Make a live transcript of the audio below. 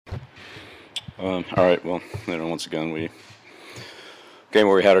All right. Well, once again, game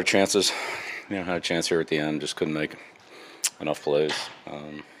where we had our chances. Had a chance here at the end, just couldn't make enough plays,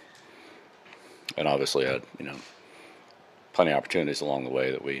 and obviously had plenty of opportunities along the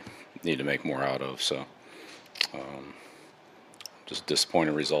way that we need to make more out of. So, just a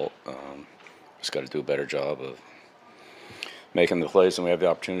disappointing result. Just got to do a better job of making the plays when we have the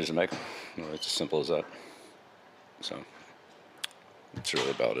opportunities to make them. It's as simple as that. So, that's really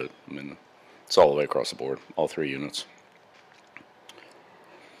about it. I mean, it's all the way across the board, all three units.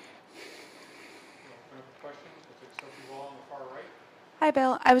 Hi,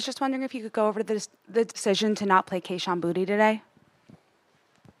 Bill. I was just wondering if you could go over the decision to not play Keishawn Booty today.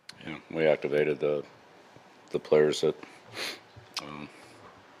 Yeah, we activated the players that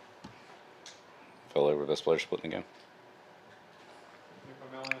felt like were the best players to put in the game.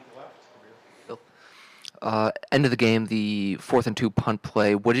 End of the game, the 4th and 2 punt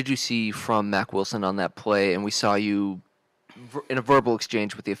play. What did you see from Mac Wilson on that play? And we saw you in a verbal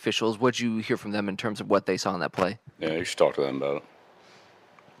exchange with the officials. What did you hear from them in terms of what they saw on that play? Yeah, you should talk to them about it.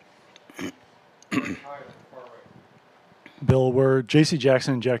 Bill, were J.C.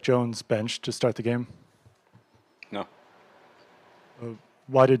 Jackson and Jack Jones benched to start the game? No.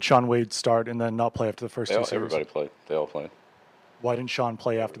 Why did Sean Wade start and then not play after the first two series? Everybody played. They all played. Why didn't Sean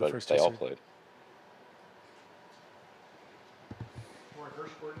play after the first two series? series? They all played.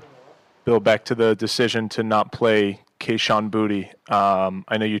 Bill, back to the decision to not play Keishawn Booty.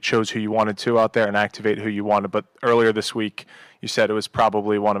 I know you chose who you wanted to out there and activate who you wanted, but earlier this week you said it was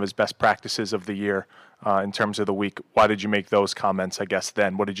probably one of his best practices of the year in terms of the week. Why did you make those comments, I guess,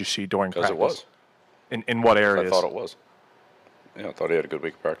 then? What did you see during practice? Because it was. In what areas? I thought it was. Yeah, I thought he had a good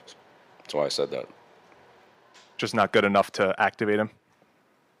week of practice. That's why I said that. Just not good enough to activate him?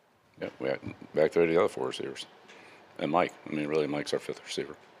 Yeah, we activated the other 4 receivers. And Mike. I mean, really, Mike's our 5th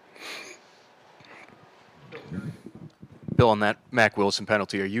receiver. Bill, on that Mac Wilson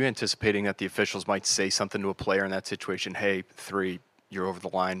penalty, are you anticipating that the officials might say something to a player in that situation? Hey, 3, you're over the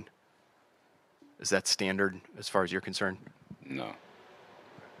line. Is that standard as far as you're concerned? No.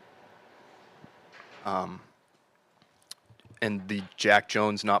 And the Jack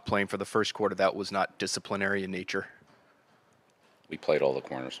Jones not playing for the first quarter, that was not disciplinary in nature? We played all the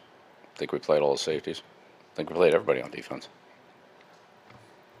corners. I think we played all the safeties. I think we played everybody on defense.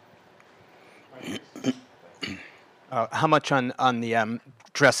 How much on the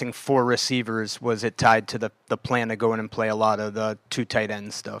dressing 4 receivers was it tied to the plan to go in and play a lot of the 2 tight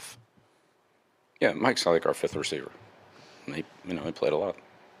end stuff? Yeah, Mike's like our 5th receiver. And he played a lot.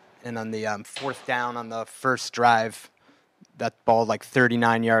 And on the 4th down on the first drive, that ball like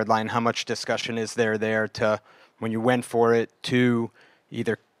 39-yard line, how much discussion is there to, when you went for it, to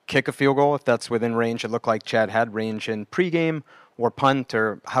either kick a field goal if that's within range? It looked like Chad had range in pregame, or punt,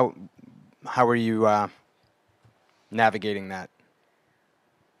 or how are you navigating that?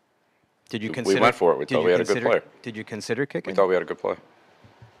 Did you consider? We went for it. We thought we had a good player. Did you consider kicking? We thought we had a good play.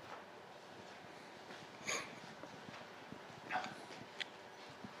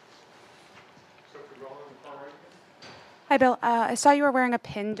 Hi, Bill. I saw you were wearing a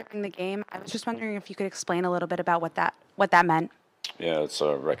pin during the game. I was just wondering if you could explain a little bit about what that meant. Yeah, it's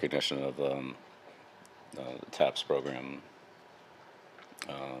a recognition of the TAPS program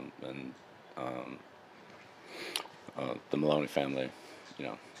and the Maloney family.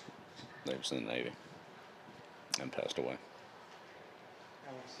 They was in the Navy and passed away.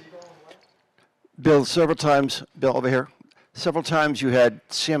 Bill, over here, several times you had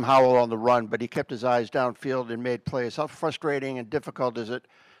Sam Howell on the run, but he kept his eyes downfield and made plays. How frustrating and difficult is it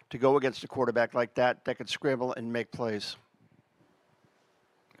to go against a quarterback like that could scramble and make plays?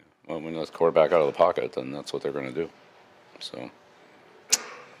 Well, when the quarterback out of the pocket, then that's what they're going to do. So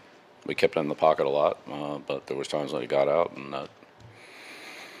we kept him in the pocket a lot, but there was times when he got out, and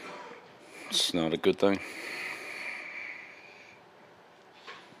it's not a good thing.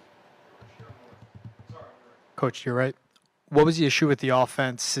 Coach, you're right. What was the issue with the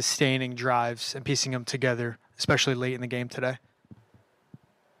offense sustaining drives and piecing them together, especially late in the game today?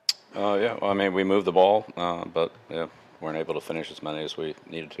 Yeah, well, I mean, we moved the ball, but weren't able to finish as many as we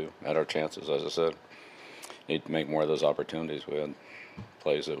needed to. Had our chances, as I said. Need to make more of those opportunities. We had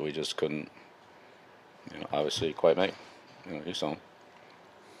plays that we just couldn't, obviously quite make. You saw them.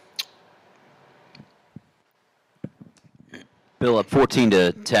 Bill, up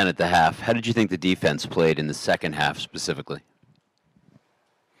 14-10 at the half. How did you think the defense played in the second half specifically?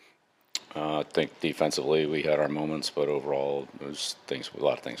 I think defensively we had our moments, but overall there's a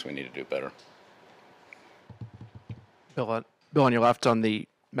lot of things we need to do better. Bill, on your left on the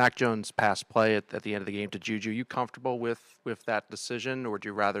Mac Jones' pass play at the end of the game to Juju, you comfortable with that decision, or would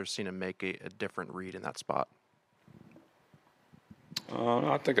you rather seen him make a different read in that spot?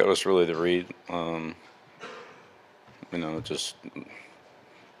 I think that was really the read. Just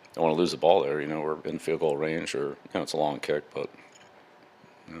don't want to lose the ball there. We're in field goal range, or it's a long kick, but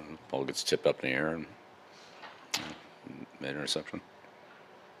the ball gets tipped up in the air and made an interception.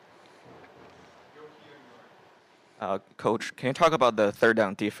 Coach, can you talk about the third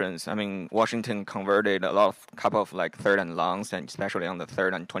down defense? I mean, Washington converted couple of like third and longs, and especially on the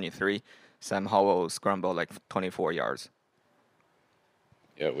 3rd and 23, Sam Howell scrambled like 24 yards.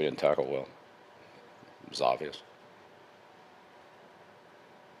 Yeah, we didn't tackle well. It was obvious.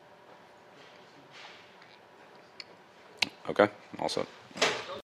 Okay, all set.